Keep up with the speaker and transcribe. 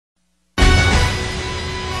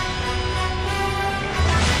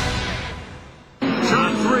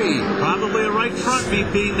Probably a right front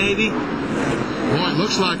VP, maybe. Boy, it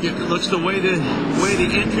looks like it. Looks the way the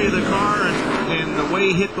entry of the car and the way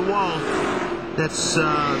he hit the wall. That's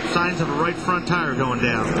signs of a right front tire going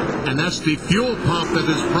down. And that's the fuel pump that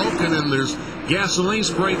is broken, and there's gasoline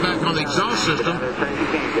sprayed back on the exhaust system. And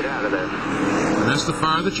that's the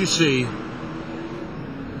fire that you see.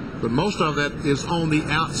 But most of that is on the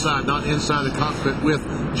outside, not inside the cockpit with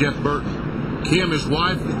Jeff Burton. Kim, his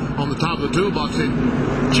wife, on the top of the toolbox said,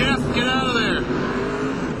 "Jeff, get out of there."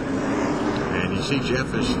 And you see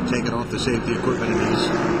Jeff is taking off the safety equipment, and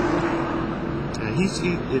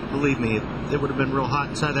believe me, if it would have been real hot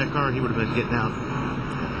inside that car, he would have been getting out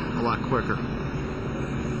a lot quicker.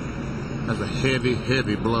 That's a heavy,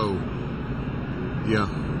 heavy blow. Yeah,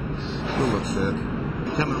 still upset.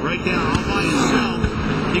 Coming right down all by himself.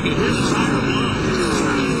 You can hear the tire blow.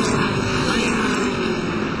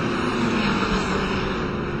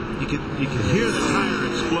 You can hear the tire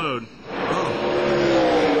explode. Oh.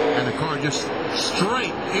 And the car just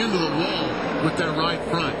straight into the wall with that right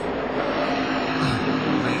front.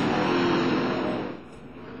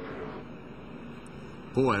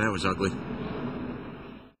 boy, that was ugly.